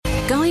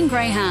Going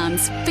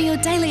Greyhounds for your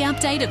daily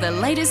update of the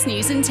latest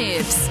news and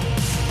tips.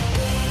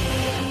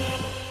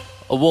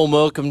 A warm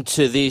welcome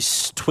to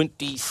this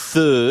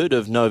 23rd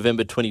of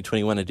November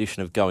 2021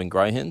 edition of Going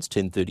Greyhounds,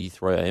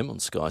 10:33am on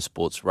Sky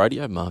Sports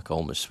Radio. Mark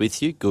Olmos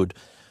with you. Good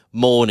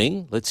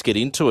morning. Let's get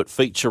into it.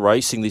 Feature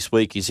racing this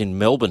week is in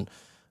Melbourne.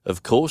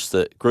 Of course,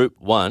 the Group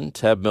 1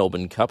 Tab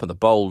Melbourne Cup and the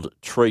Bold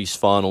Trees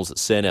finals at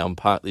Sandown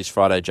Park this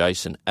Friday.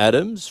 Jason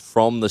Adams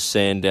from the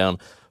Sandown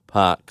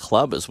Park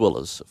Club, as well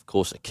as, of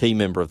course, a key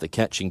member of the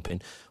Catching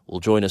Pen, will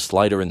join us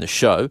later in the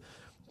show.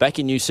 Back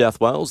in New South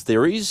Wales,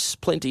 there is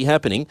plenty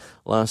happening.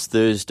 Last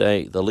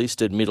Thursday, the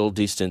listed middle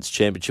distance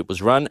championship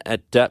was run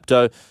at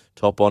Dapto.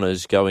 Top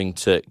honours going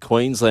to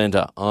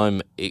Queenslander.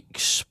 I'm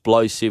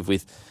explosive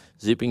with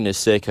Zipping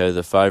Niseko,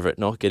 the favourite,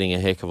 not getting a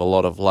heck of a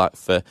lot of luck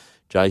for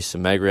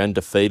Jason Magri,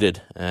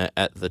 undefeated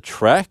at the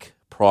track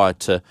prior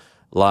to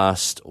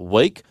last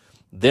week.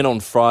 Then on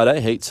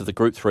Friday, heats of the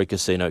Group 3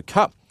 Casino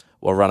Cup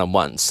were run and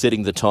won.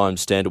 Setting the time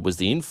standard was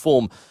the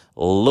in-form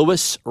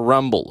Lewis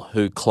Rumble,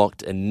 who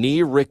clocked a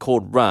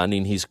near-record run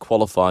in his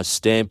qualifier,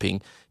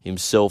 stamping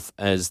himself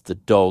as the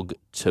dog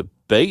to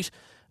beat.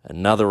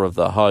 Another of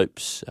the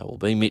hopes will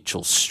be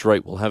Mitchell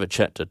Street. We'll have a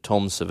chat to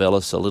Tom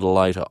Savellis a little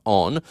later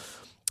on.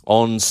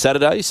 On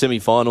Saturday,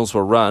 semi-finals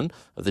were run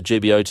of the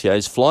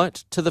GBOTA's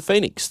flight to the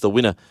Phoenix. The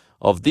winner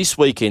of this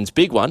weekend's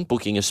big one,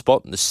 booking a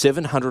spot in the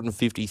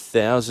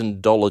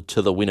 $750,000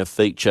 to the winner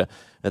feature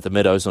at the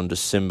Meadows on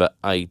December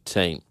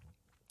 18.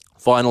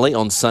 Finally,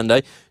 on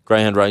Sunday,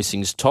 Greyhound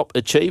Racing's top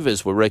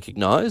achievers were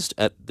recognised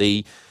at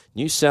the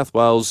New South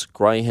Wales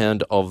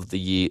Greyhound of the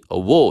Year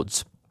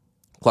Awards.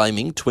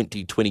 Claiming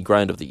 2020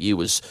 Greyhound of the Year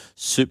was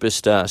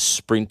superstar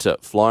sprinter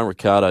Flying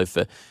Ricardo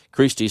for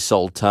Christy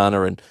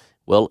Sultana, and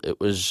well, it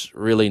was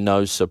really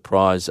no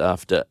surprise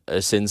after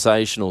a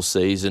sensational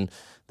season.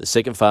 The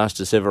second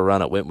fastest ever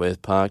run at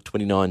Wentworth Park,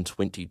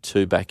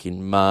 29.22 back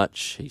in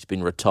March. He's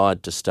been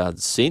retired to stud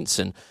since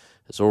and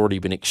has already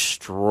been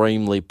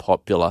extremely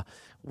popular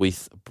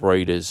with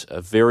breeders.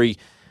 A very,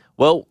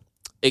 well,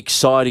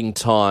 exciting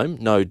time,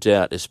 no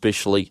doubt,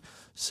 especially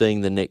seeing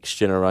the next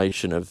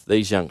generation of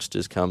these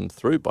youngsters come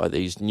through by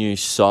these new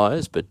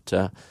sires,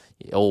 but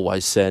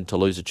always sad to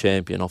lose a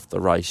champion off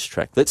the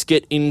racetrack. Let's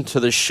get into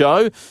the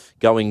show.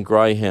 Going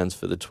Greyhounds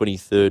for the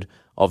 23rd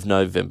of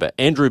November.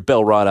 Andrew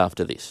Bell right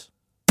after this.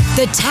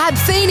 The Tab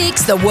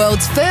Phoenix, the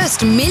world's first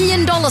 $1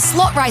 million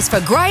slot race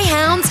for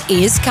greyhounds,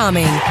 is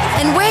coming.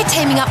 And we're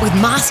teaming up with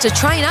master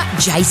trainer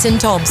Jason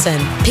Thompson.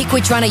 Pick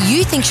which runner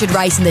you think should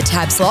race in the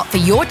Tab slot for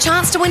your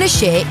chance to win a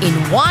share in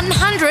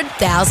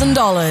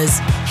 $100,000.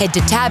 Head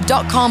to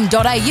tab.com.au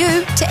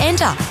to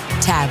enter.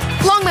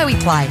 Tab, long may we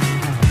play.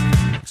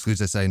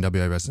 Excludes SA and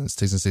WA residents.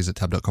 T's and C's at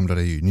tab.com.au.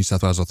 New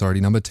South Wales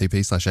Authority number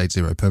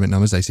TP/80. Permit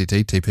numbers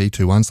ACT TP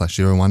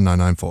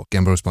 21/01994.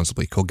 Gamble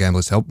responsibly. Call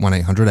Gamblers Help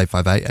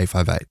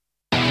 1-800-858-858.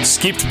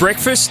 Skipped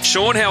breakfast?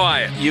 Sean, how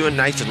are you? You and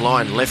Nathan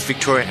Lyon left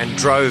Victoria and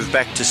drove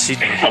back to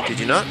Sydney, did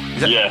you not?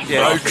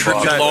 Road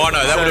trip with Lino,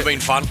 that would have been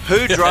fun.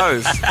 Who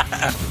drove?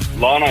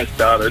 Lino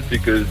started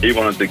because he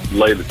wanted to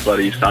leave at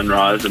bloody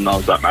sunrise, and I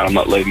was like, man, I'm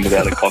not leaving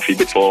without a coffee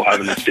before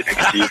having a sit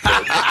next to you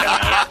first.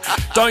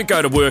 Don't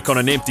go to work on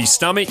an empty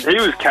stomach. He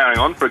was carrying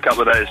on for a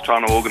couple of days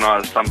trying to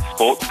organise some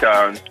sports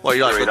car. And Well,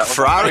 you like a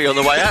Ferrari on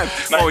the way home?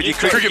 Mate, Or you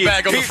Cricket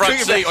bag on the front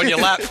seat on your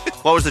lap.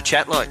 What was the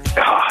chat like?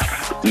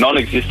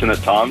 non-existent at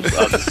times.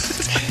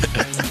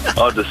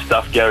 I'd just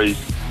stuff Gary's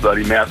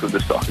bloody mouth with the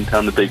sock and tell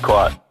him to be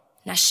quiet.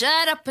 Now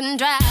shut up and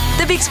drive.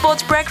 The Big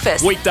Sports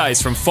Breakfast. Weekdays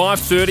from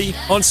 5:30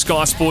 on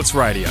Sky Sports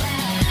Radio.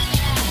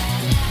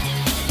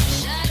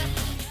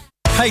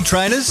 Hey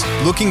trainers,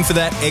 looking for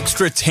that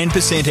extra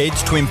 10%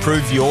 edge to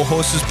improve your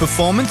horse's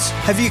performance?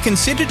 Have you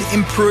considered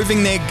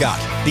improving their gut,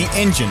 the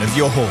engine of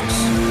your horse?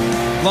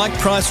 Like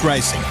Price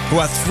Racing, who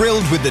are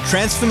thrilled with the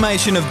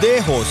transformation of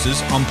their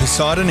horses on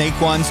Poseidon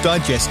Equine's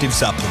digestive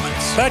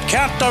supplements. But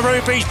Count de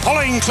Rupee's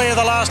pulling clear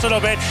the last little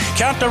bit.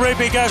 Count de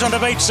Rupee goes on to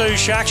beat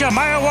Sushak.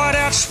 Jamea wide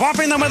out,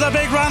 swamping them with a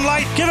big run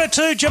late. Give it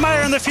to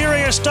Jamea and the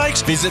Furious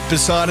Stakes. Visit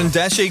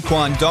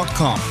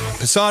Poseidon-equine.com.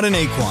 Poseidon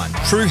Equine.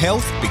 True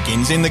health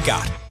begins in the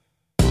gut.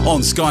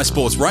 On Sky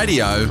Sports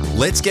Radio,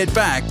 let's get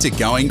back to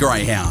Going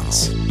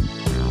Greyhounds.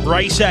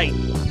 Race 8.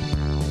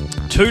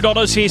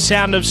 $2 here,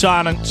 Sound of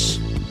Silence.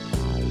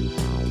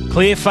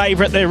 Clear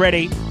favourite, they're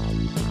ready.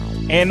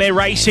 And they're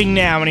racing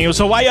now, and he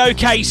was away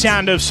okay,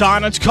 Sound of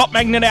Silence. Cop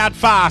Magnet out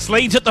fast.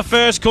 Leads at the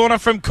first corner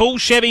from Cool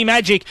Chevy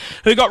Magic,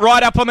 who got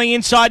right up on the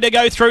inside to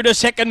go through to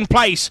second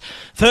place.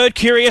 Third,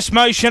 Curious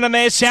Motion, and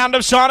there's Sound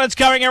of Silence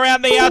going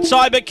around the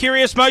outside, but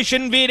Curious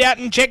Motion veered out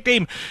and checked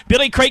him.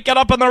 Billy Creek got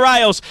up on the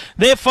rails.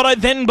 They're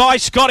followed then by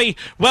Scotty.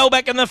 Well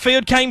back in the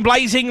field came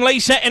Blazing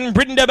Lisa and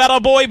Brinder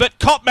Battle Boy, but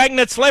Cop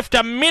Magnet's left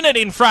a minute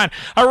in front.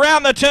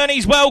 Around the turn,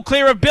 he's well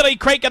clear of Billy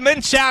Creek, and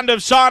then Sound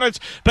of Silence,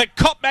 but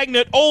Cop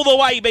Magnet all the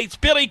way beats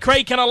Billy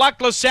Creek and a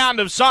luckless Sound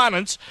of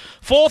Silence.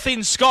 Fourth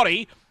in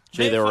Scotty.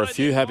 Gee, there were a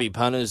few happy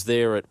punters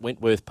there at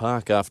Wentworth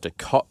Park after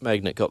Cop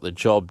Magnet got the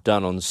job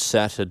done on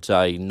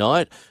Saturday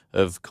night.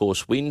 Of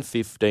course, win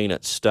 15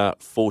 at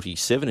start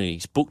 47, and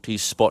he's booked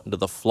his spot into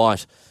the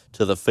flight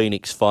to the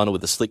Phoenix final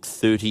with a slick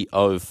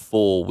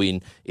 30-04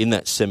 win in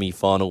that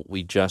semi-final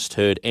we just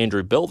heard.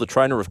 Andrew Bell, the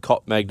trainer of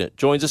Cop Magnet,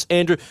 joins us.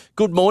 Andrew,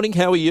 good morning.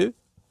 How are you?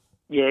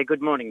 Yeah,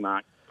 good morning,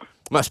 Mark.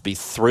 Must be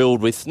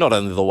thrilled with not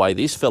only the way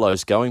this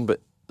fellow's going, but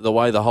the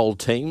way the whole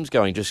team's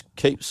going. Just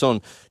keeps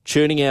on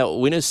churning out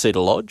winners, Cedar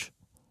Lodge.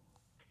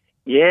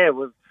 Yeah,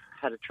 we've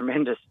had a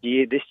tremendous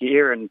year this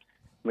year, and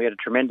we had a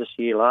tremendous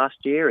year last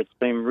year. It's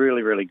been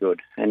really, really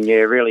good. And, yeah,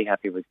 really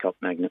happy with Cop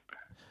Magnet.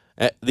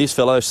 This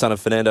fellow, son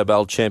of Fernando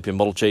Bell, champion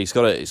Model G, he's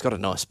got a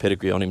nice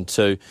pedigree on him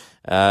too.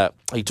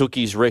 He took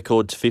his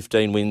record to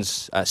 15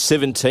 wins,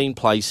 17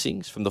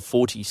 placings from the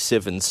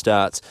 47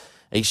 starts.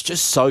 He's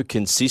just so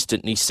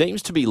consistent, and he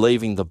seems to be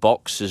leaving the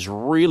boxes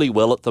really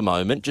well at the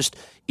moment, just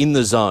in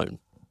the zone.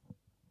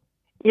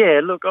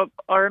 Yeah, look,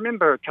 I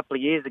remember a couple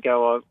of years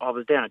ago I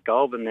was down at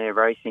Goulburn there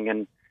racing,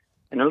 and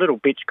a little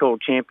bitch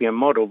called Champion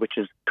Model, which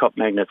is Cop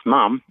Magnet's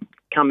mum,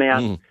 come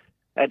out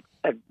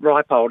at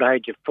ripe old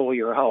age of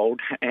 4-year-old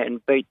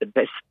and beat the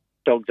best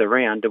dogs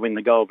around to win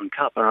the Goulburn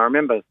Cup. And I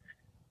remember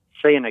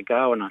seeing her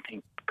go, and I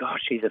think, gosh,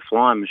 she's a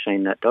flying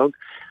machine, that dog.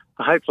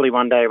 Hopefully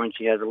one day when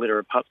she has a litter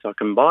of pups, I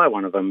can buy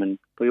one of them. And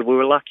we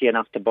were lucky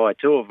enough to buy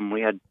 2 of them.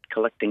 We had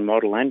Collecting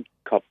Model and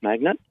Cop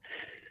Magnet.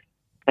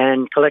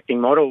 And Collecting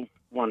Model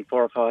won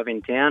 4 or 5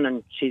 in town,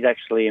 and she's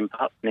actually in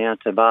pup now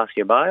to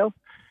Barcia Bale.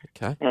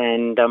 Okay.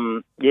 And,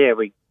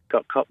 we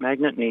got Cop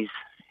Magnet, and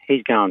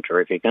he's going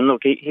terrific. And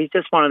look, he's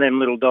just one of them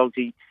little dogs.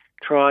 He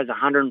tries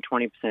 120%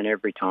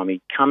 every time.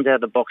 He comes out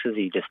of the boxes,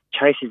 he just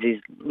chases his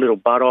little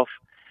butt off.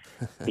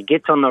 He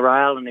gets on the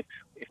rail, and if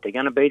they're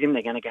going to beat him,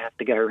 they're going to have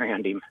to go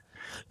around him.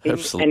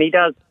 Absolutely.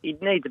 And he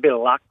needs a bit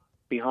of luck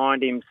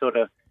behind him, sort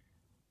of,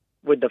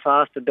 with the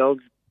faster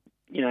dogs.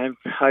 You know,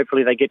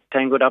 hopefully they get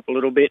tangled up a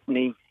little bit, and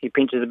he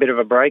pinches a bit of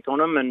a break on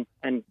them.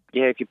 And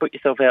if you put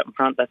yourself out in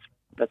front,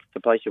 that's the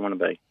place you want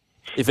to be.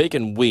 If he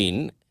can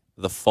win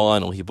the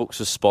final, he books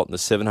a spot in the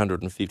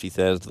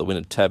 $750,000 to the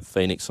winner Tab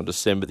Phoenix on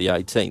December the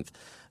 18th.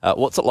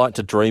 What's it like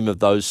to dream of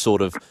those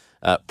sort of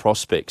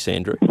prospects,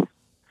 Andrew?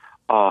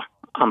 Oh,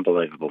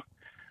 unbelievable.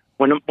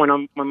 When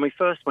we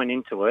first went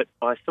into it,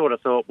 I sort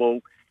of thought, well,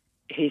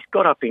 he's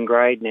got up in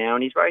grade now,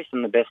 and he's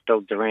racing the best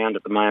dogs around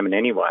at the moment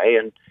anyway,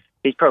 and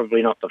he's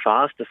probably not the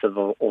fastest of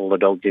all the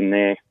dogs in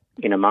there,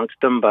 in amongst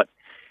them, but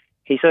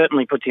he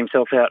certainly puts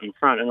himself out in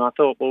front, and I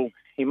thought, well,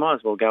 he might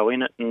as well go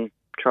in it and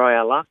try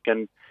our luck,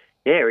 and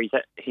yeah,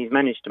 he's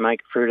managed to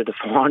make it through to the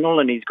final,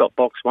 and he's got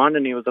box 1,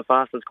 and he was the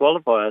fastest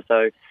qualifier,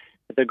 so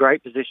it's a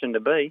great position to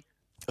be.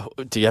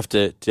 Do you have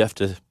to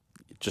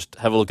just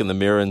have a look in the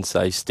mirror and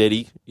say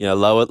steady,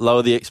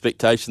 lower the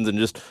expectations and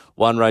just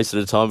one race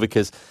at a time?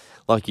 Because,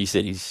 like you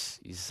said, he's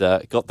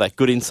got that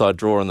good inside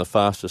draw on the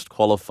fastest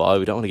qualifier.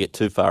 We don't want to get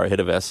too far ahead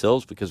of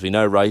ourselves because we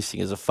know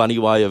racing is a funny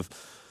way of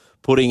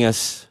putting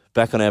us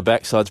back on our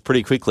backsides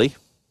pretty quickly.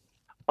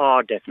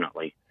 Oh,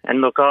 definitely.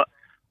 And look,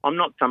 I'm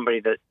not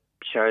somebody that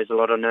shows a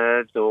lot of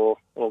nerves or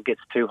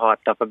gets too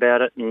hyped up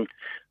about it, and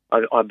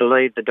I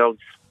believe the dogs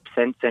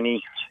sense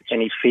any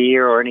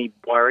fear or any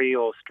worry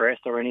or stress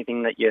or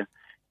anything that you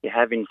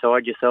have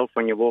inside yourself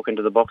when you walk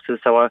into the boxes.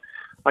 So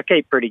I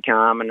keep pretty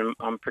calm, and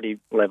I'm pretty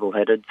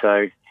level-headed.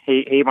 So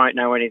he won't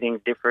know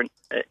anything's different.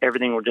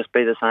 Everything will just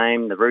be the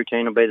same. The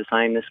routine will be the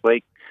same this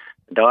week.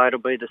 The diet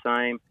will be the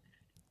same.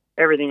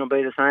 Everything will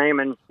be the same,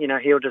 and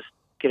he'll just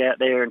get out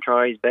there and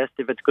try his best.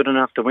 If it's good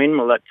enough to win,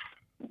 well,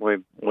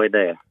 we're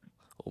there.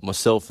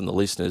 Myself and the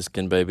listeners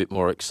can be a bit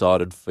more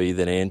excited for you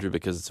than Andrew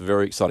because it's a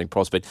very exciting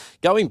prospect.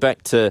 Going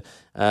back to,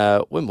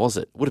 when was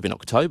it? Would have been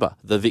October,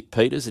 the Vic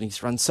Peters, and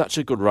he's run such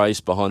a good race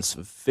behind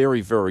some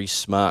very, very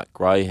smart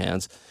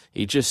greyhounds.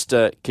 He just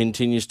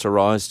continues to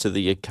rise to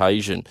the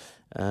occasion.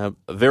 A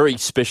very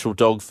special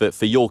dog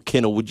for your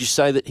kennel. Would you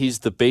say that he's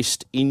the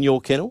best in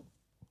your kennel?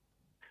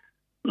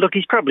 Look,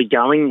 he's probably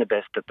going the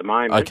best at the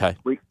moment. Okay.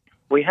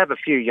 We have a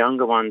few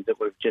younger ones that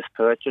we've just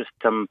purchased.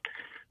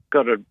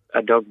 Got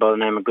a dog by the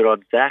name of Good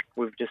Odd Zach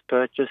we've just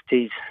purchased.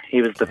 He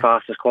was the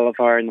fastest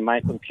qualifier in the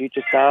Maitland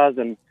Future Stars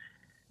and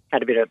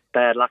had a bit of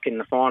bad luck in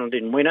the final,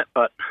 didn't win it,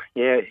 but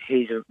yeah,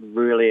 he's a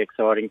really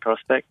exciting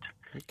prospect.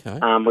 Okay.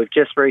 We've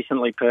just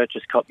recently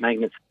purchased Cop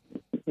Magnet's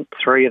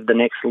 3 of the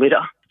next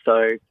litter.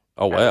 So,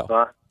 oh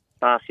wow,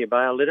 Barcia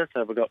Bale litter.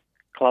 So we've got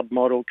Club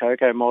Model,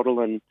 Coco Model,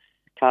 and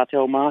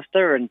Cartel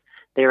Master, and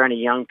they're only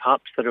young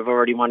pups that have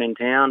already won in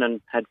town and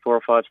had 4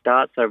 or 5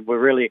 starts. So we're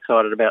really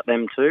excited about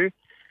them too.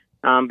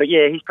 But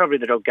yeah, he's probably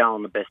the dog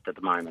going the best at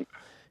the moment.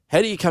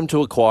 How do you come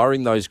to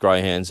acquiring those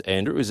greyhounds,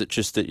 Andrew? Is it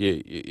just that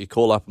you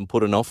call up and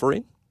put an offer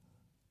in?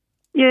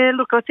 Yeah,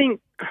 look, I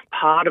think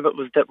part of it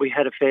was that we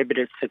had a fair bit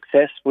of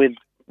success with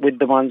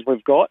the ones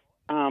we've got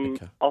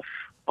off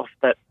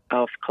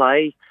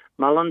Clay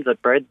Mullins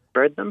that bred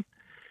them.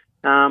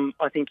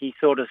 I think he's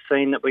sort of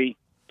seen that we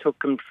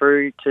took them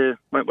through to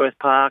Wentworth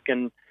Park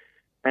and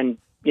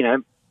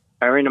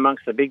are in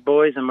amongst the big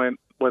boys, and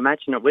we're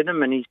matching it with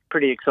them, and he's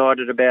pretty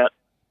excited about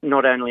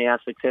not only our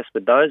success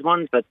with those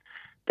ones, but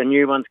the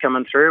new ones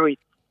coming through. He's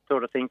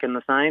sort of thinking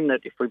the same, that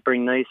if we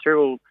bring these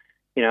through,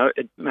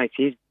 it makes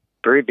his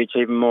brood bitch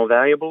even more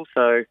valuable.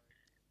 So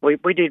we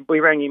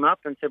rang him up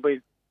and said,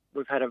 we've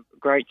we've had a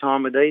great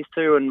time with these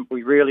two, and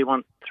we really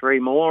want 3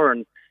 more.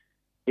 And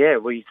yeah,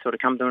 we sort of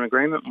come to an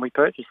agreement and we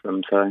purchased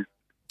them. So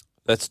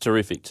that's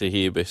terrific to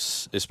hear,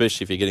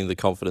 especially if you're getting the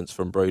confidence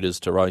from breeders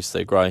to race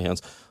their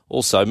greyhounds.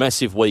 Also,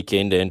 massive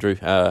weekend, Andrew.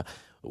 It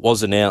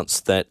was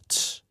announced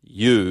that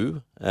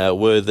you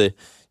were the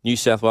New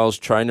South Wales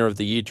Trainer of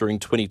the Year during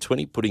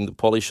 2020, putting the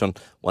polish on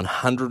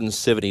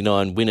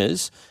 179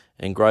 winners,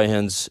 and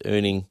greyhounds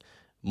earning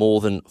more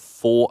than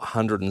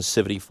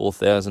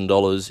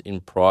 $474,000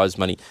 in prize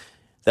money.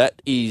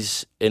 That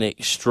is an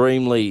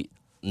extremely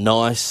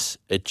nice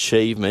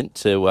achievement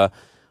to,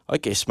 I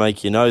guess,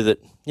 make you know that,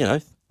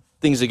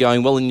 things are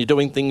going well and you're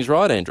doing things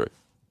right, Andrew.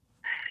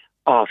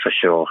 Oh, for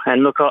sure.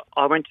 And look,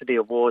 I went to the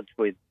awards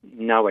with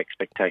no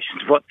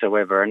expectations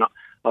whatsoever, and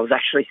I was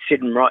actually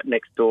sitting right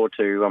next door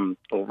to,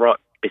 or right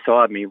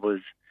beside me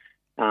was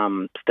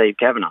Steve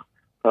Kavanagh,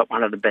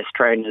 one of the best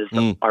trainers.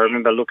 I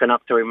remember looking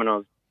up to him when I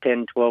was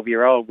 10,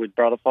 12-year-old with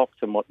Brother Fox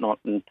and whatnot,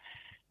 and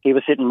he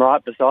was sitting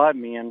right beside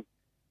me, and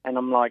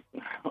I'm like,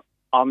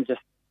 I was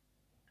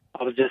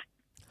just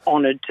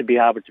honoured to be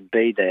able to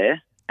be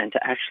there and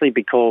to actually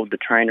be called the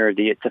Trainer of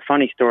the Year. It's a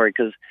funny story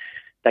because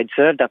they'd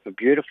served up a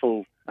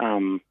beautiful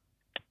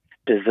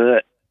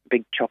dessert,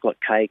 big chocolate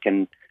cake,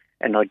 and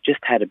I just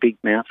had a big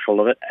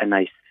mouthful of it, and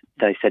they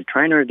said,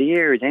 Trainer of the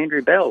Year is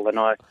Andrew Bell, and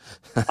I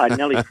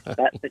nearly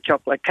spat the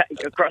chocolate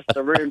cake across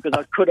the room because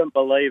I couldn't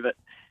believe it.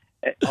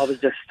 I was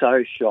just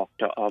so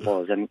shocked, I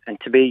was, and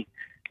to be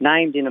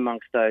named in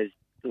amongst those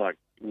like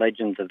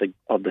legends of the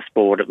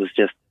sport, it was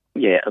just,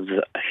 it was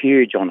a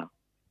huge honour.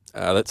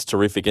 That's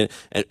terrific.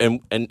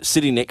 And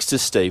sitting next to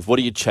Steve, what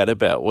do you chat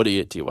about? Do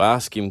you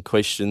ask him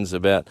questions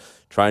about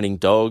training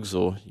dogs,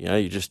 or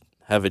you just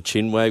have a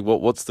chin wag?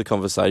 What's the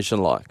conversation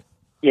like?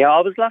 Yeah,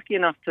 I was lucky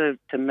enough to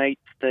meet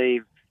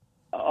Steve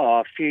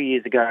a few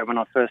years ago when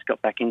I first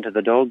got back into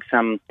the dogs,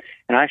 and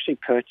I actually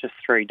purchased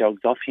 3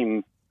 dogs off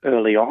him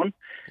early on.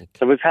 Okay.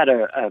 So we've had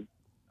a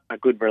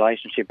good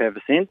relationship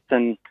ever since,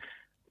 and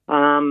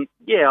I've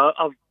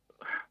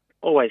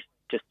always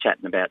just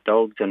chatting about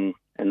dogs and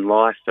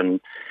life and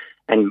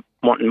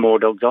wanting more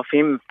dogs off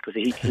him because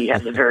he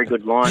has a very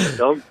good line of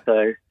dogs.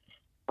 So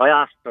I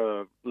asked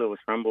for Lewis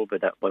Rumble,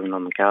 but that wasn't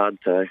on the card.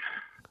 So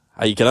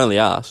you can only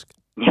ask.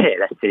 Yeah,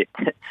 that's it.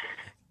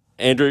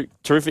 Andrew,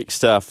 terrific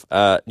stuff.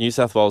 New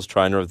South Wales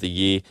Trainer of the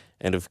Year,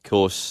 and of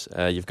course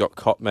you've got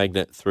Cop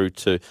Magnet through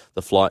to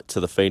the flight to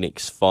the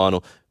Phoenix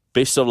final.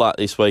 Best of luck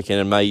this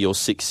weekend, and may your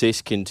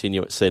success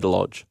continue at Cedar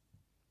Lodge.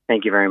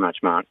 Thank you very much,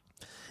 Mark.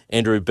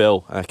 Andrew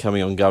Bell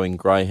coming on Going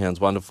Greyhounds.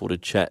 Wonderful to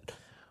chat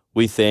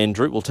with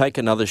Andrew. We'll take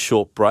another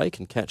short break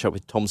and catch up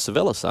with Tom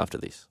Savellis after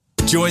this.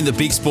 Join the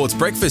Big Sports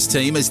Breakfast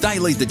team as they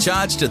lead the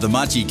charge to the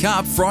Mudgee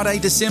Cup Friday,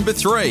 December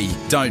 3.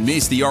 Don't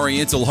miss the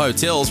Oriental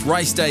Hotels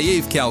Race Day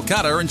Eve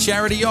Calcutta and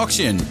Charity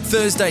Auction,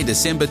 Thursday,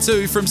 December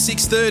 2 from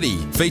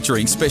 6:30,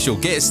 featuring special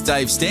guests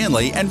Dave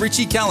Stanley and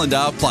Richie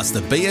Calendar plus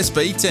the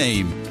BSB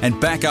team. And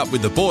back up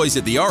with the boys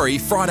at the Ori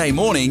Friday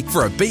morning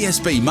for a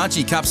BSB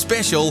Mudgee Cup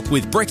special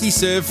with brekkie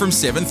serve from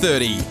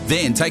 7:30.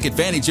 Then take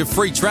advantage of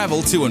free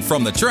travel to and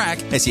from the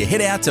track as you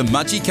head out to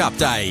Mudgee Cup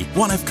Day,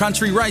 one of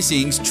country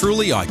racing's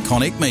truly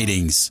iconic meetings.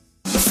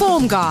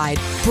 Form Guide,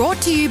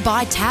 brought to you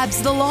by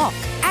Tabs The Lock.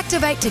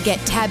 Activate to get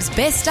Tab's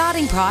best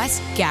starting price,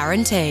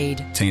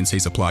 guaranteed.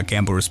 T&Cs apply.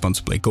 Gamble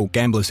responsibly. Call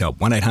Gamblers Help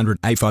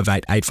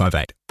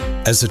 1-800-858-858.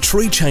 As a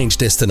tree change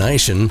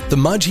destination, the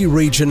Mudgee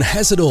region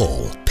has it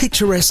all.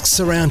 Picturesque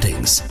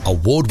surroundings,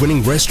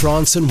 award-winning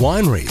restaurants and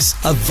wineries,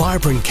 a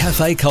vibrant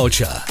cafe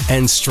culture,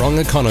 and strong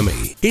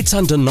economy. It's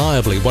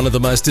undeniably one of the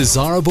most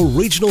desirable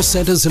regional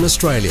centres in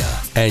Australia.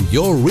 And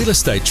your real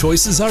estate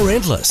choices are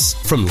endless.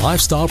 From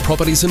lifestyle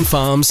properties and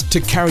farms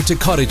to character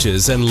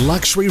cottages and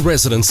luxury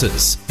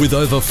residences. With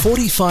over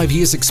 45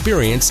 years'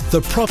 experience,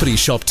 the Property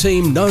Shop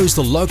team knows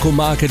the local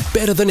market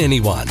better than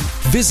anyone.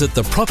 Visit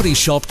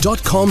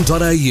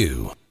thepropertyshop.com.au.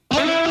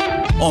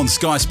 On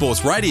Sky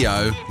Sports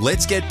Radio,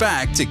 let's get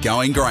back to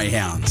Going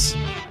Greyhounds.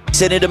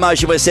 Set into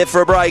motion, we're set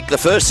for a break. The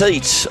first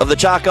heat of the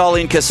Charcoal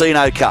Inn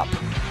Casino Cup.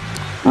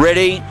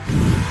 Ready?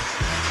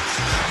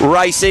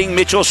 Racing,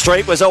 Mitchell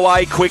Street was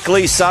away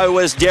quickly, so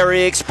was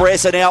Derry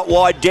Express, and out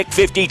wide Deck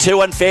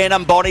 52 and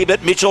Phantom Bonnie,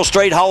 but Mitchell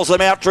Street holds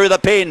them out through the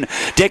pin.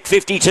 Deck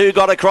 52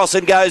 got across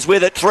and goes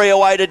with it, 3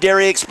 away to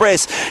Derry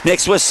Express.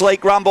 Next was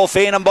Sleek Rumble.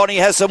 Phantom Bonnie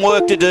has some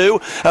work to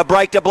do. A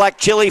break to Black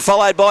Chili,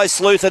 followed by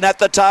Sleuth, and at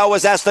the tail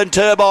was Aston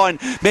Turbine.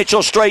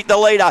 Mitchell Street the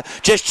leader,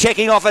 just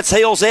checking off its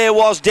heels. There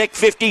was Deck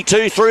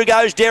 52, through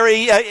goes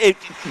Derry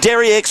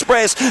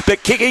Express,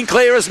 but kicking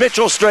clear is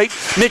Mitchell Street.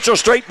 Mitchell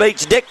Street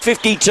beats Deck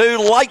 52,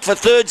 late for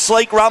third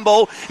Sleek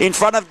Rumble in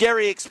front of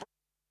Derry Express.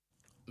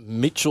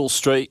 Mitchell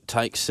Street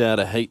takes out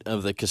a heat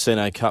of the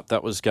Casino Cup.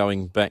 That was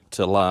going back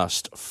to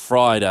last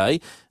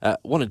Friday.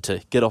 Wanted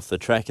to get off the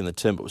track in the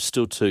turn, but was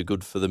still too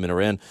good for them in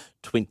around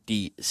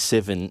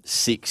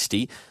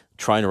 27.60.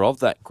 Trainer of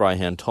that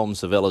greyhound, Tom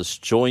Savellis,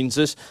 joins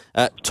us.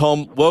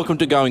 Tom, welcome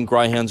to Going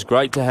Greyhounds.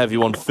 Great to have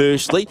you on.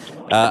 Firstly,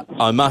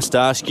 I must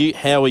ask you,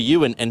 how are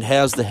you and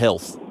how's the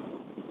health?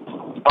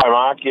 Hi,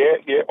 Mark.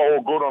 Yeah, all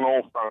good on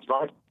all fronts,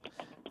 mate.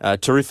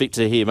 Terrific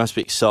to hear. Must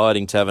be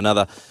exciting to have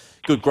another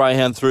good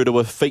greyhound through to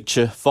a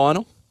feature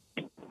final.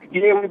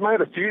 Yeah, we've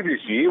made a few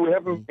this year. We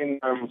haven't been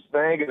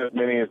snagging as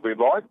many as we'd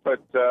like, but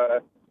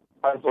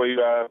hopefully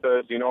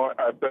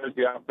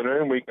Thursday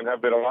afternoon we can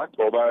have better luck,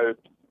 although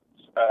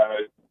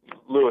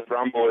Lewis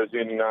Rumble is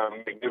in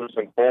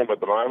magnificent form at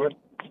the moment.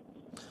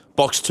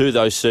 Box 2,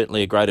 though,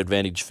 certainly a great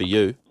advantage for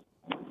you.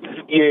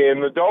 Yeah,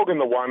 and the dog in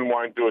the 1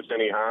 won't do us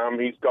any harm.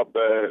 He's got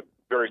the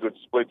very good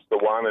splits, the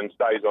 1, and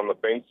stays on the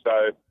fence.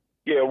 So,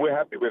 yeah, we're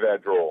happy with our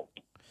draw.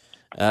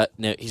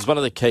 Now, he's one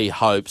of the key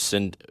hopes,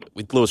 and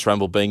with Lewis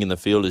Rumble being in the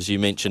field, as you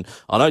mentioned,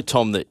 I know,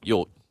 Tom, that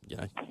you're,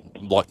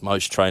 like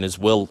most trainers,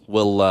 well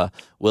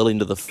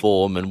into the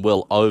form and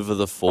well over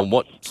the form.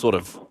 What sort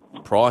of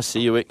price are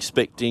you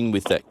expecting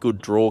with that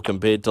good draw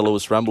compared to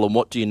Lewis Rumble, and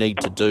what do you need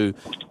to do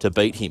to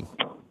beat him?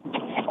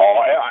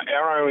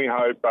 Our only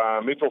hope,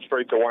 Mitchell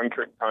Street's a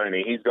one-trick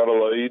pony. He's got to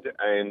lead,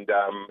 and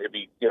if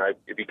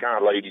he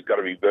can't lead, he's got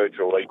to be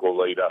virtual equal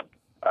leader.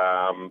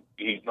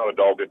 He's not a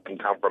dog that can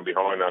come from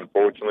behind,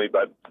 unfortunately,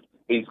 but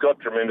he's got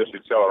tremendous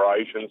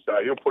acceleration, so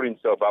he'll put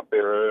himself up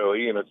there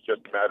early, and it's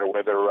just a matter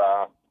whether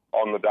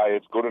on the day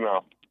it's good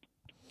enough.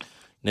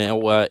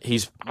 Now,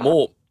 he's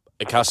more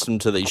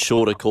accustomed to these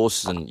shorter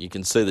courses, and you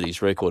can see that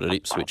his record at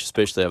Ipswich,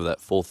 especially over that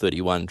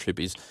 4:31 trip,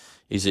 is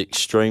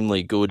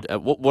extremely good.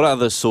 What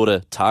other sort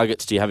of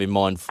targets do you have in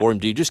mind for him?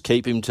 Do you just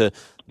keep him to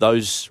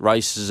those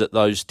races at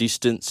those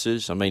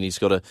distances? I mean, he's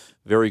got a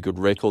very good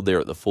record there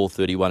at the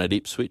 4:31 at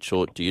Ipswich,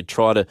 or do you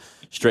try to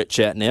stretch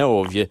out now,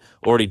 or have you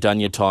already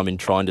done your time in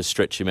trying to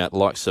stretch him out, the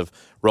likes of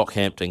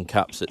Rockhampton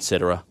Cups,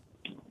 etc.?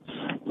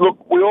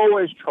 Look, we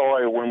always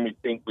try when we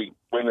think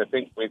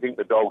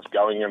the dog's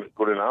going in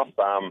good enough.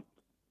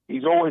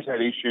 He's always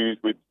had issues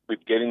with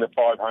getting the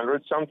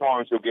 500.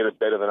 Sometimes he'll get it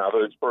better than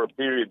others. For a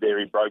period there,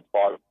 he broke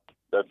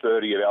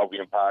 5:30 at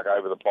Albion Park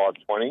over the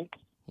 5:20.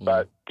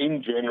 But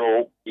in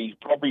general, he's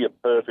probably a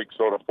perfect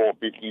sort of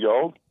 450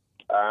 dog.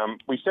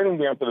 We sent him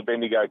down to the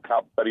Bendigo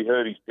Cup, but he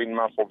hurt his pin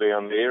muscle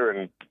down there,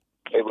 and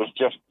it was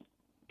just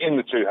in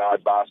the too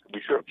hard basket.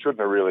 We shouldn't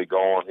have really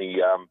gone.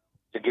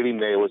 To get him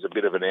there was a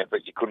bit of an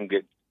effort. You couldn't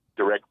get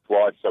direct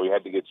flights, so we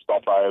had to get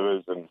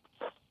stopovers, and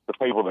the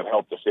people that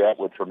helped us out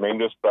were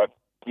tremendous. But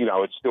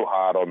it's still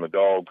hard on the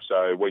dog.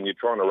 So when you're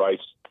trying to race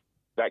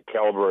that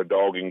calibre of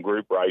dog in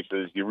group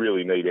races, you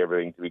really need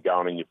everything to be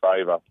going in your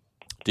favour.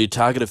 Do you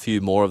target a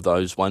few more of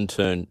those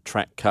one-turn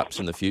track cups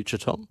in the future,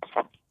 Tom?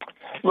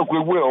 Look, we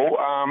will.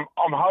 I'm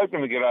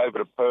hoping to get over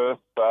to Perth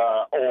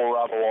or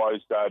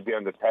otherwise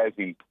down to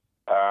Tassie.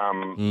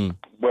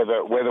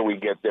 Whether we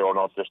get there or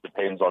not just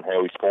depends on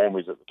how his form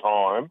is at the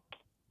time.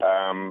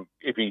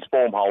 If his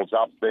form holds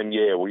up, then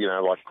yeah, we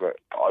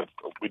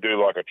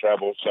do like a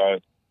travel. So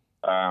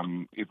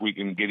if we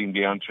can get him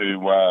down to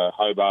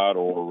Hobart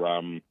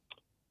or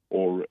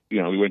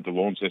we went to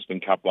Launceston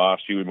Cup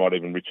last year, we might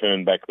even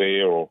return back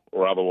there, or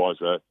otherwise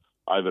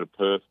over to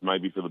Perth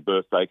maybe for the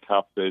Birthday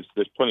Cup. There's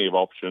plenty of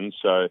options.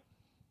 So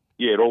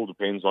yeah, it all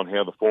depends on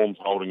how the form's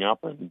holding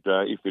up, and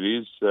if it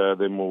is,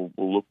 then we'll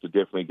look to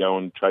definitely go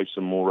and chase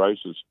some more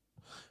races.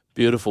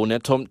 Beautiful. Now,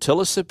 Tom, tell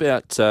us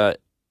about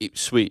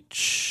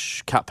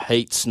Ipswich Cup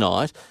Heats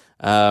night.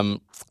 Had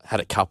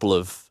a couple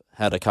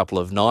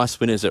of nice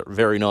winners at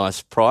very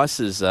nice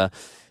prices. The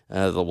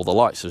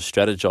likes of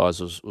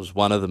Strategize was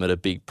one of them at a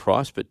big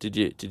price. But did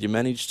you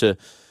manage to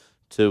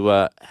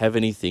have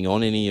anything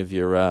on any of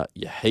your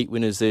heat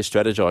winners there?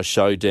 Strategize,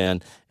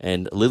 Showdown,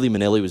 and Lily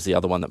Manelli was the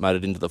other one that made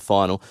it into the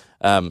final.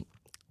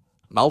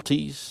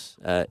 Multis,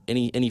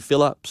 any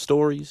fill-up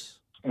stories?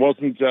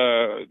 Wasn't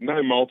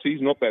no multis,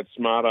 not that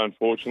smart,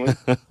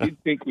 unfortunately. Did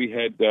think we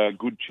had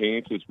good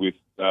chances with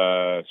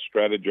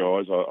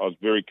Strategize. I was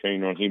very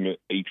keen on him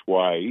each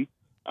way.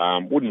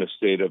 Wouldn't have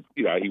said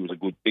he was a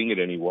good thing at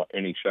any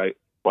way,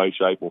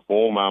 shape or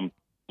form.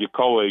 Your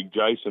colleague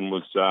Jason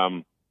was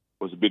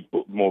a bit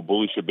more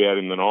bullish about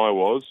him than I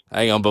was.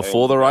 Hang on,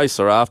 before the race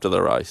or after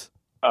the race?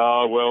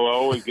 Well, I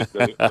always get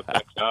the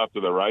facts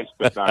after the race,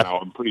 but no,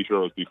 I'm pretty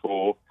sure it was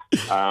before.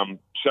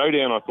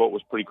 Showdown I thought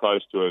was pretty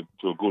close to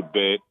a good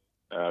bet,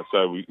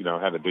 so we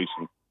had a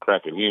decent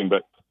crack at him.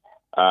 But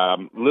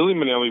Lily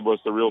Manelli was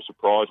the real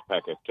surprise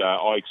packet.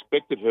 I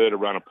expected her to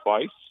run a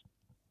place.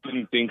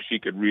 Didn't think she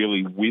could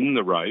really win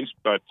the race,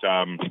 but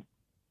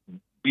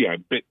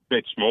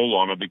bet small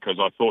on her because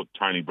I thought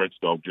Tony Brett's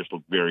dog just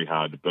looked very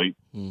hard to beat.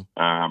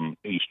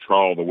 His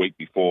trial the week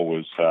before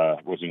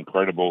was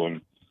incredible,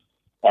 and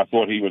I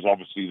thought he was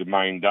obviously the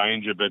main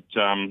danger, but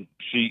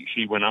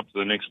she went up to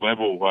the next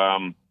level.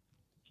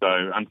 So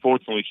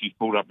unfortunately, she's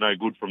pulled up no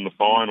good from the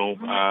final,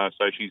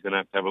 so she's going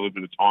to have a little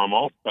bit of time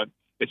off. But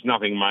it's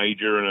nothing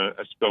major, and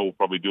a spell will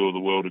probably do her the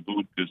world of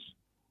good because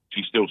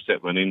she's still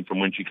settling in from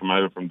when she came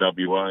over from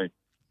WA.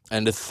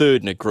 And a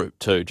third in a group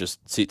too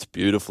just sits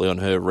beautifully on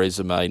her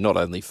resume, not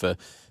only for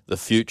the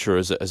future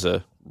as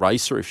a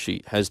racer if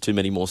she has too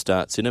many more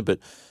starts in her, but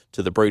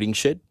to the breeding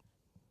shed.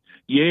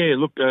 Yeah,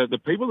 look, the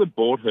people that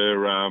bought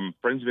her,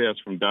 friends of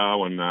ours from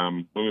Darwin,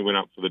 when we went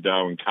up for the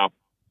Darwin Cup,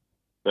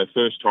 they're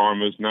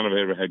first-timers. None of them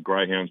ever had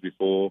greyhounds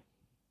before.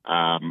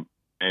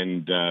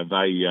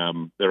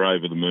 they're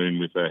over the moon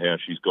with her, how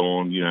she's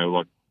gone. You know,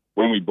 like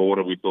when we bought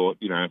her, we thought,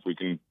 you know, if we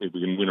can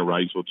win a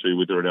race or two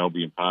with her at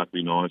Albion Park,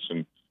 it'd be nice.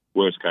 And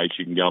worst case,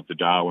 she can go up to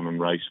Darwin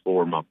and race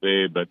for them up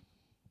there. But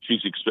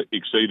she's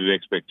exceeded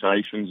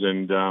expectations,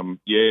 and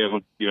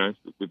look, you know,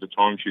 with the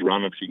time she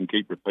run, if she can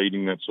keep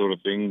repeating that sort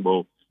of thing,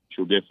 well,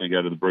 she'll definitely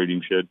go to the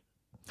breeding shed.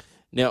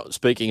 Now,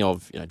 speaking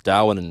of, you know,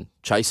 Darwin and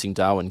chasing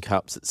Darwin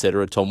Cups,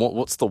 etc., Tom,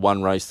 what's the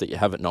one race that you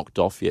haven't knocked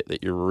off yet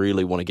that you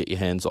really want to get your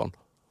hands on?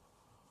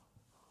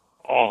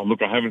 Oh,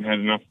 look, I haven't had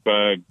enough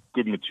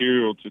good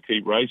material to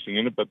keep racing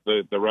in it, but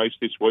the race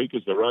this week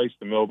is the race,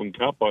 the Melbourne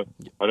Cup. I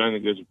don't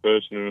think there's a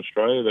person in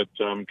Australia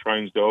that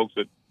trains dogs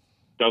that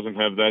doesn't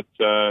have that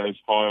as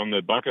high on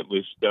their bucket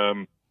list.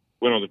 When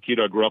I was a kid,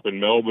 I grew up in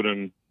Melbourne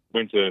and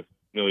went to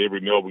nearly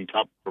every Melbourne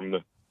Cup from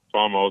the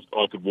time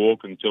I could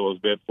walk until I was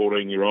about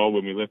 14-year-old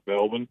when we left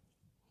Melbourne.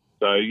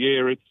 So,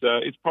 yeah,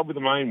 it's probably the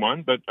main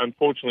one, but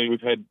unfortunately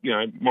we've had, you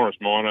know, Morris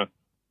Minor,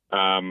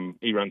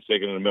 he ran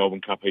second in the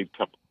Melbourne Cup Heat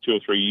Cup 2 or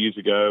 3 years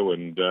ago,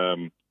 and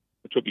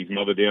I took his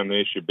mother down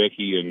there,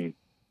 Shebeki, and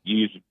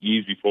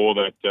years before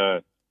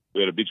that we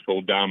had a bitch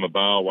called Dharma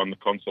Bar, won the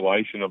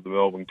consolation of the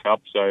Melbourne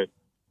Cup. So,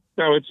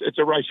 no, it's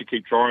a race you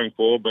keep trying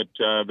for, but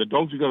the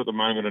dogs you've got at the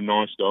moment are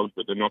nice dogs,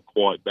 but they're not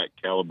quite that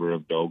calibre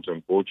of dogs,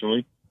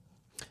 unfortunately.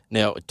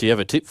 Now, do you have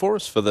a tip for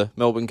us for the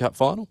Melbourne Cup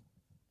final?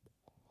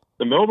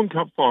 The Melbourne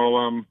Cup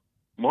final,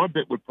 my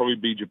bet would probably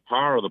be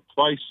Japara, the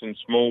place, and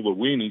Small the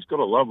win. He's got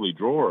a lovely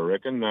draw, I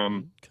reckon.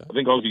 I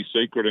think Aussie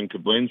Secret and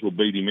Koblenz will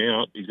beat him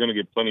out. He's going to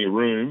get plenty of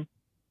room.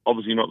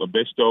 Obviously not the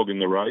best dog in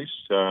the race.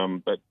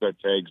 That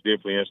tag's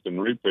definitely Aston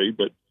Rupee,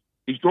 but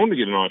he's drawn to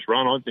get a nice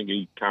run. I think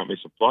he can't miss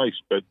a place.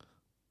 But,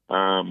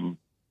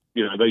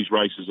 you know, these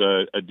races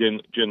are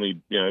generally,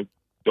 you know,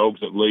 dogs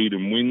that lead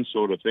and win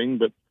sort of thing,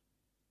 but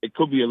it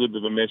could be a little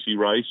bit of a messy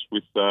race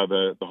with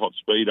the hot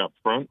speed up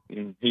front,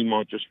 and he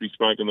might just be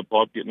smoking the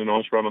pipe, getting a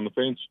nice run on the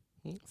fence.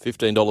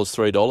 $15,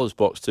 $3,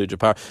 box 2,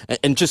 Japara.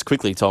 And just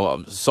quickly, Tom,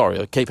 I'm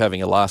sorry, I keep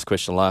having a last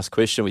question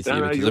with you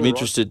because I'm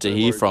interested to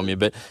hear from you.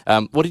 But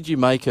what did you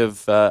make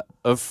of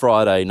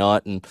Friday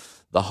night and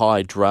the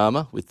high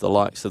drama with the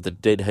likes of the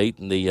dead heat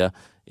and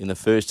in the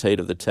first heat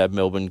of the Tab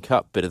Melbourne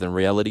Cup, better than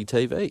reality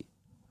TV?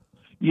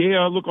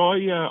 Yeah, look, I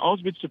was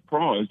a bit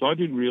surprised. I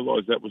didn't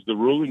realise that was the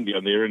ruling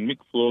down there. And Mick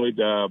Floyd,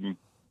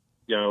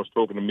 you know, I was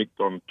talking to Mick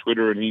on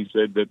Twitter, and he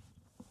said that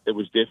it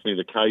was definitely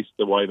the case.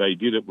 The way they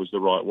did it was the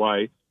right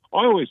way.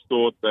 I always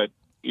thought that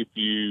if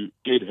you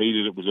get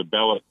heated, it was a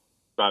ballot.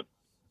 But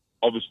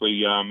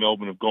obviously,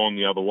 Melbourne have gone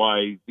the other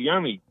way. The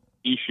only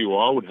issue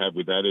I would have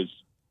with that is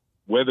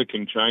weather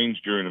can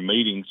change during a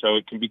meeting, so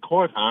it can be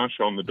quite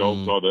harsh on the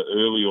dogs either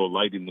early or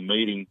late in the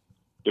meeting,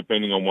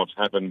 depending on what's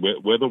happened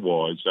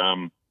weather-wise.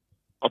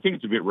 I think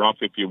it's a bit rough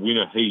if you win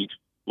a heat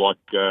like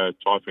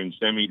Typhoon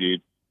Sammy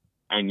did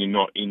and you're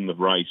not in the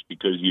race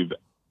because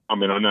I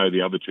know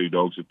the other two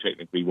dogs have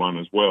technically won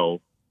as well,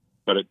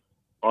 but I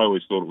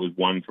always thought it was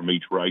one from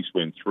each race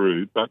went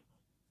through. But,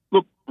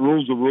 look,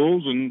 rules are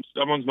rules and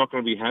someone's not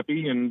going to be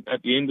happy, and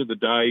at the end of the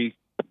day,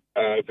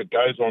 if it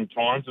goes on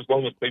times, as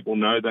long as people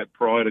know that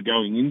prior to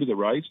going into the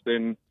race,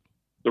 then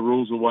the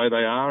rules are the way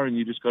they are and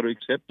you just got to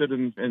accept it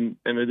and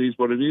it is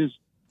what it is.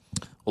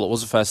 Well, it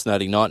was a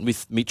fascinating night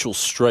with Mitchell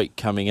Street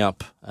coming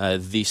up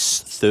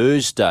this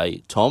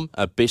Thursday. Tom,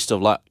 best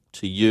of luck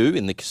to you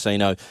in the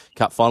Casino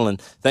Cup final, and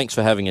thanks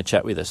for having a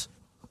chat with us.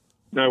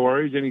 No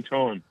worries,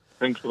 anytime.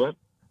 Thanks for that.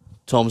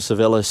 Tom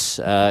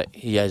Savellis,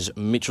 he has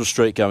Mitchell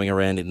Street going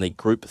around in the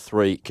Group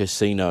 3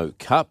 Casino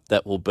Cup.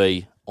 That will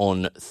be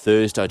on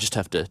Thursday. I just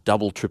have to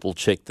triple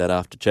check that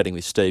after chatting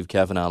with Steve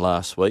Kavanagh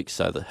last week.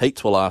 So the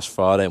heats will last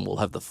Friday and we'll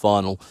have the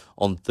final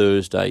on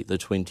Thursday, the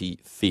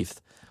 25th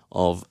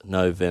of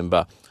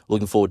November.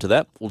 Looking forward to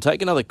that. We'll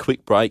take another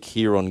quick break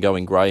here on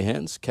Going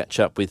Greyhounds,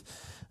 catch up with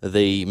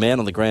the man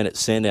on the ground at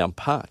Sandown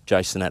Park,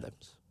 Jason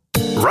Adams.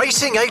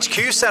 Racing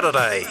HQ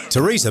Saturday.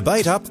 Teresa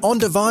Bate-up on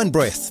Divine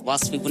Breath.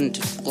 Whilst we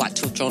wouldn't like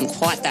to have drawn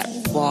quite that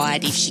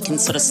wide, if she can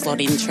sort of slot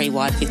in 3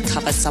 wide with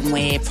cover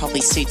somewhere,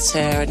 probably suits her,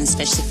 and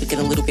especially if we get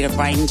a little bit of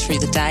rain through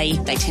the day,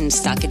 they tend to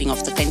start getting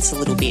off the fence a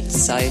little bit.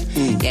 So,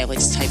 yeah, we're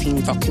just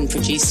hoping Brock can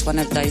produce one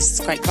of those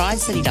great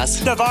rides that he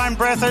does. Divine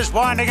Breath is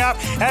winding up,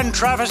 and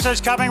Travis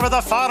is coming with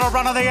a final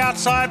run on the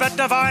outside, but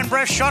Divine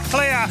Breath shot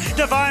clear.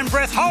 Divine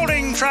Breath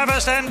holding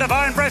Travis, and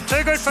Divine Breath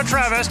too good for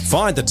Travis.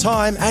 Find the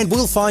time and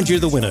we'll find you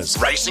the winners.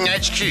 Racing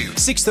HQ.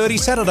 6:30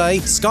 Saturday,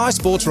 Sky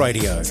Sports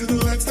Radio.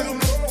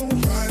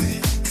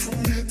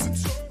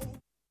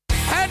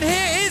 And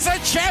here is a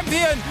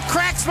champion.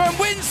 Cracksman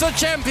wins the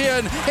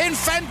champion in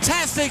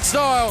fantastic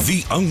style.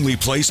 The only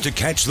place to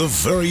catch the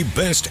very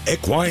best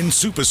equine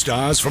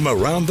superstars from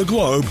around the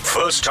globe,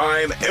 first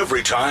time,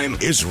 every time,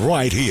 is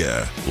right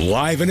here.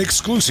 Live and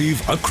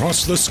exclusive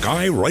across the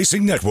Sky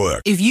Racing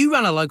Network. If you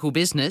run a local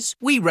business,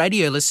 we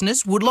radio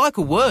listeners would like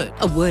a word.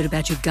 A word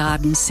about your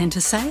garden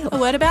centre sale. A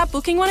word about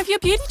booking one of your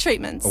beauty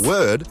treatments. A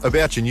word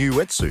about your new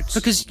wetsuits.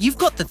 Because you've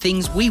got the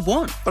things we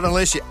want. But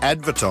unless you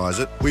advertise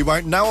it, we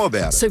won't know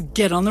about it. So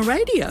get on the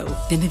radio.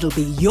 Then it'll be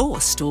be your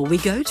store we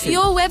go to.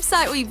 Your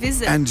website we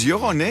visit. And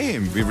your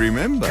name we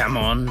remember. Come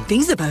on.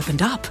 Things have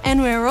opened up.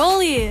 And we're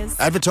all ears.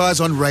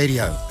 Advertise on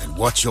radio and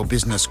watch your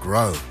business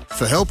grow.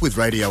 For help with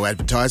radio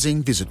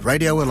advertising, visit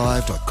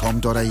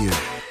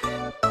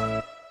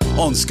radioalive.com.au.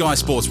 On Sky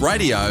Sports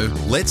Radio,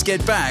 let's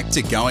get back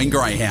to Going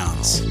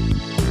Greyhounds.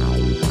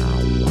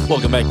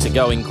 Welcome back to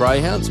Going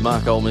Greyhounds.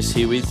 Mark Olmos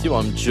here with you.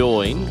 I'm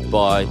joined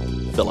by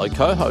fellow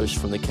co-host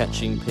from the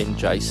Catching Pen,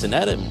 Jason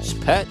Adams.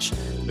 Patch,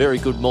 very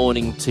good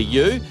morning to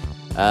you.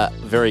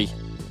 Very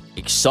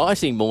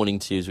exciting morning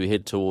to you as we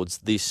head towards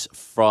this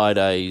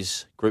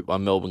Friday's Group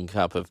 1 Melbourne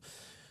Cup of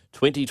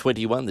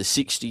 2021, the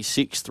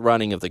 66th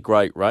running of the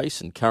great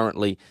race. And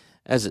currently,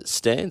 as it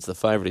stands, the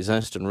favourite is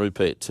Aston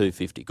Rupee at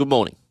 $2.50. Good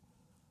morning.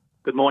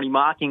 Good morning,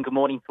 Mark, and good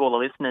morning to all the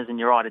listeners. And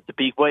you're right, it's a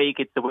big week.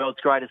 It's the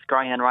world's greatest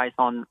greyhound race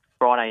on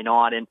Friday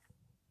night, and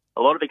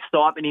a lot of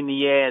excitement in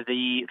the air.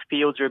 The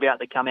fields are about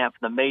to come out for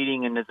the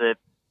meeting, and there's a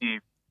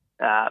few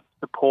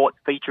support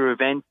feature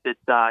events that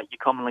you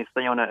commonly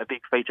see on a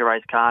big feature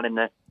race card, and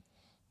the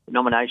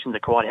nominations are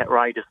quite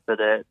outrageous for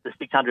the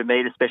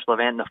 600-metre special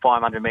event and the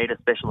 500-metre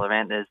special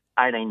event. There's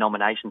 18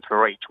 nominations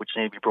for each, which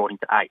need to be brought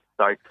into 8.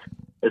 So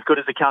as good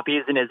as the Cup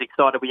is and as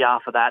excited we are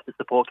for that, the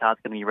support card's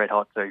going to be red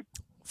hot too.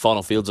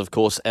 Final fields, of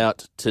course,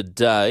 out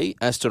today.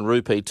 Aston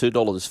Rupee,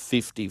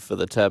 $2.50 for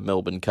the Tab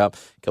Melbourne Cup.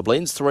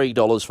 Koblenz,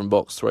 $3 from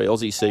box 3.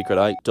 Aussie Secret,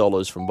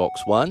 $8 from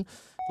box 1.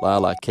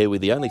 Lala Kiwi,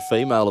 the only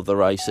female of the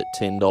race, at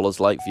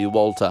 $10. Lakeview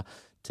Walter,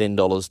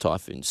 $10.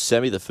 Typhoon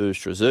Sammy, the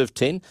first reserve,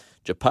 $10.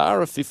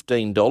 Japara,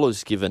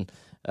 $15, given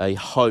a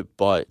hope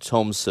by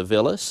Tom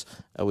Savellis.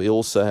 We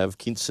also have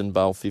Kinson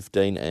Bale,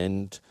 $15,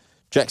 and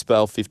Jack's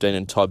Bale, $15,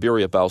 and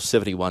Tiberia Bale,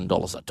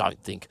 $71. I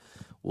don't think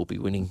we'll be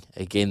winning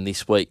again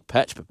this week,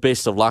 Patch, but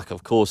best of luck,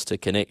 of course, to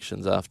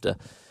Connections after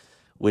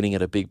winning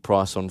at a big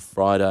price on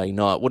Friday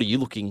night. What are you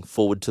looking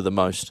forward to the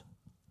most?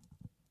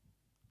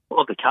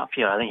 Well, the Cup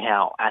field, I think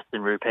how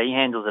Aston Rupee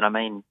handles it. I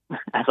mean,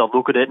 as I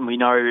look at it, and we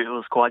know it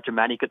was quite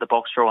dramatic at the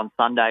box draw on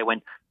Sunday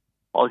when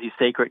Aussie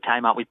Secret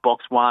came up with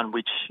box 1,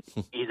 which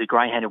is a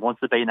greyhound who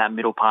wants to be in that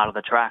middle part of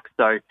the track.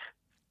 So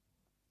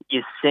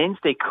you sense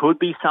there could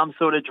be some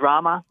sort of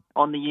drama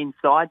on the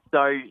inside.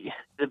 So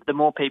the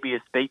more people you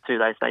speak to,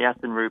 they say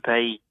Aston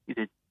Rupee is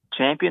a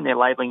champion. They're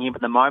labelling him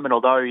at the moment,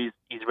 although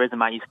his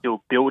resume is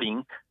still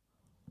building.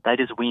 They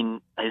just win.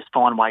 They just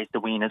find ways to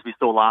win, as we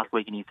saw last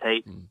week in his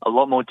heat. A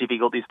lot more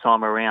difficult this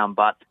time around,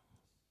 but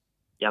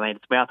yeah, I mean,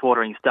 it's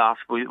mouth-watering stuff.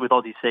 With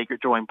Aussie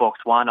Secret drawing box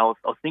 1, I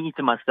was thinking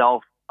to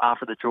myself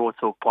after the draw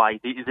took place,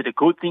 is it a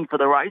good thing for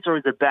the race or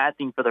is it a bad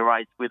thing for the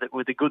race?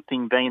 With the good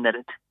thing being that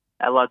it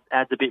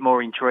adds a bit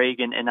more intrigue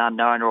and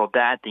unknown, or a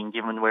bad thing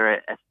given we're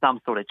at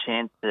some sort of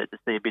chance to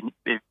see a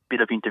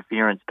bit of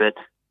interference. But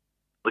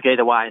look,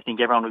 either way, I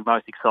think everyone will be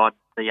most excited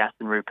to see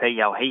Aston Rupee,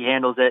 how he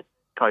handles it.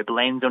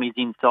 Koblenz on his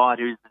inside,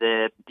 who's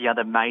the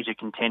other major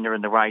contender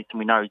in the race, and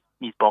we know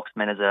his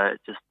boxmen are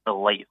just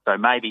elite. So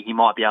maybe he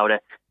might be able to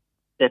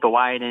step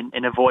away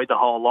and avoid the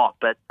whole lot.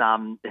 But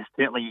there's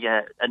certainly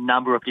a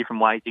number of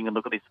different ways you can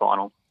look at this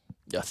final.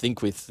 I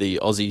think with the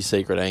Aussie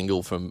Secret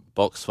angle from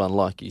box 1,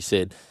 like you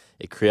said,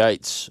 it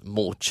creates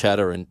more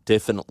chatter and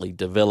definitely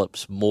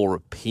develops more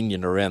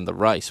opinion around the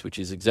race, which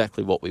is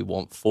exactly what we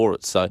want for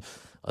it. So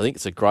I think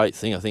it's a great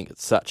thing. I think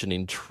it's such an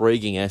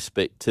intriguing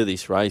aspect to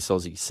this race,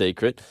 Aussie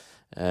Secret.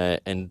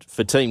 And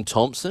for Team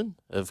Thompson,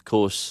 of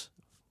course,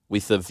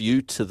 with a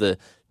view to the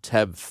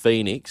Tab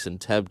Phoenix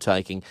and Tab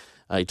taking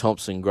a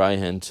Thompson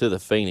greyhound to the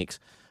Phoenix,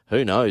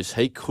 who knows?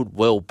 He could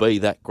well be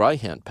that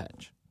greyhound,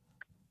 Patch.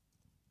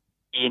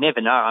 You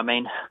never know. I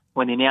mean,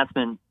 when the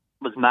announcement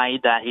was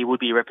made that he would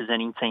be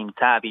representing Team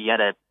Tab, he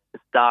had a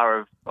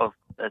star of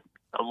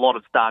a lot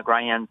of star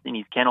greyhounds in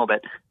his kennel,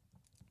 but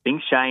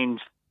things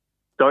changed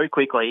so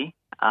quickly.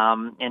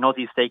 And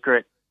Aussie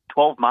Secret,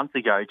 12 months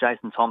ago,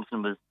 Jason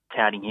Thompson was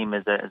touting him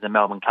as a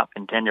Melbourne Cup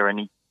contender, and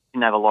he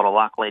didn't have a lot of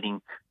luck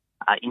leading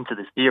into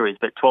the series.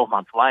 But 12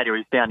 months later,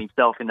 he found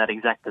himself in that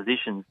exact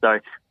position. So,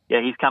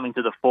 yeah, he's coming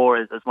to the fore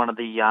as one of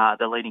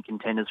the leading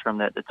contenders from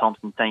the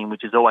Thompson team,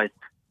 which is always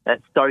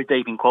so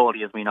deep in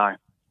quality, as we know.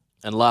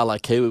 And Lala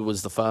Kiwi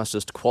was the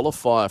fastest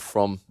qualifier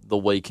from the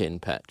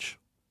weekend, Patch.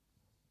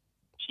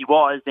 She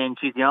was, and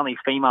she's the only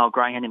female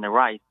greyhound in the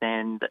race.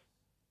 And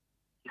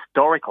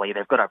historically,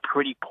 they've got a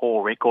pretty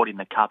poor record in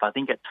the Cup. I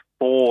think it's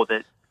 4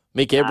 that...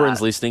 Mick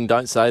Ebron's listening.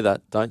 Don't say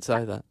that. Don't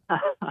say that.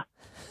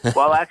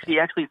 Well, he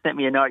actually sent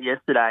me a note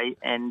yesterday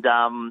and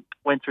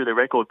went through the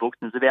record books,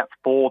 and there's about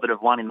 4 that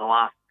have won in the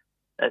last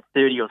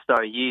 30 or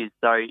so years.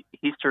 So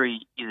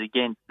history is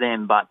against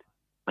them, but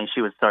I mean, she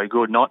was so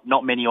good.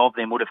 Not many of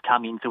them would have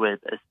come into a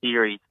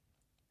series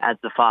as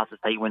the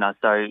fastest heat winner,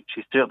 so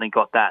she's certainly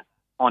got that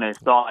on her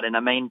side. And I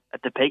mean,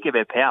 at the peak of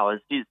her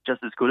powers, she's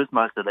just as good as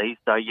most of these,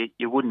 so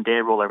you wouldn't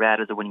dare rule her out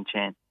as a winning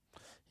chance.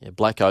 Yeah,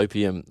 Black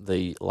Opium,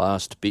 the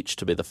last bitch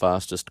to be the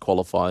fastest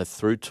qualifier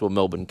through to a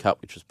Melbourne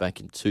Cup, which was back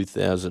in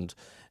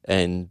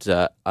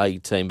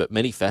 2018. But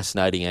many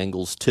fascinating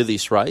angles to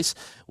this race,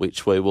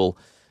 which we will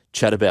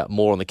chat about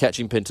more on the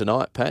Catching Pen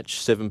tonight, Patch,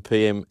 7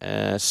 p.m,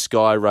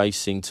 Sky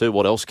Racing 2.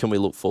 What else can we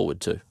look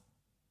forward to?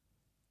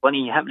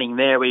 plenty happening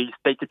there. We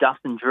speak to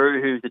Dustin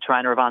Drew, who's the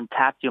trainer of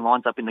Untapped, who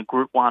lines up in the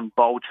Group 1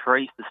 Bold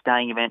Trees, the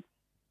staying event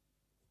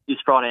this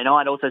Friday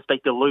night. Also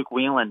speak to Luke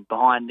Whelan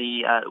behind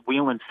the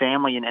Whelan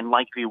family and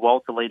Lakeview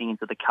Walter leading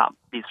into the Cup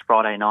this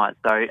Friday night.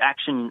 So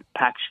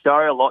action-packed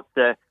show. A lot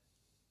to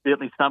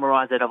certainly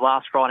summarise out of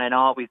last Friday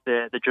night with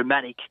the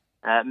dramatic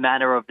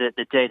manner of the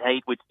dead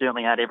heat, which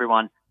certainly had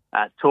everyone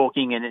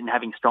talking and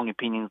having strong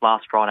opinions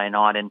last Friday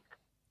night. And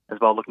as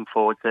well, looking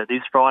forward to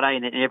this Friday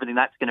and everything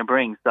that's going to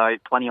bring. So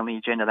plenty on the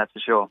agenda, that's for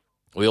sure.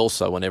 We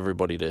also want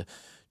everybody to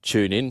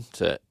tune in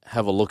to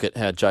have a look at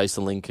how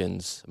Jason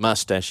Lincoln's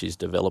moustache is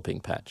developing,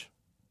 Patch.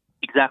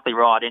 Exactly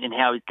right, and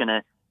how he's going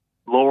to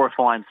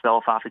glorify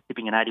himself after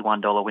tipping an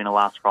 $81 winner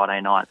last Friday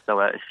night.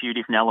 So a few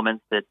different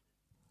elements that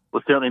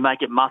will certainly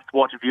make it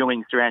must-watch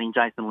viewing surrounding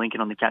Jason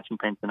Lincoln on the catching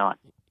pen tonight.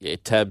 Yeah,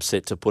 Tab's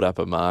set to put up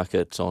a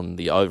market on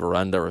the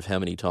over-under of how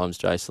many times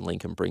Jason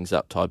Lincoln brings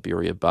up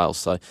Tiberia Bale,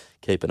 so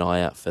keep an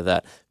eye out for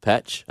that.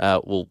 Patch,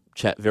 we'll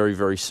chat very,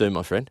 very soon,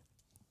 my friend.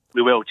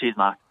 We will. Cheers,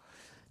 Mark.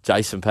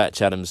 Jason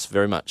Patch Adams,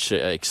 very much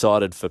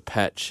excited for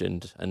Patch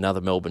and another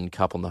Melbourne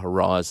Cup on the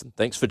horizon.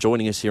 Thanks for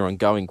joining us here on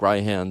Going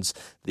Greyhounds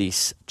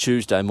this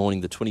Tuesday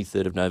morning, the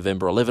 23rd of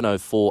November,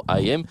 11:04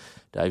 a.m.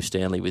 Dave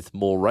Stanley with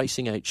more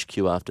Racing HQ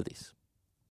after this.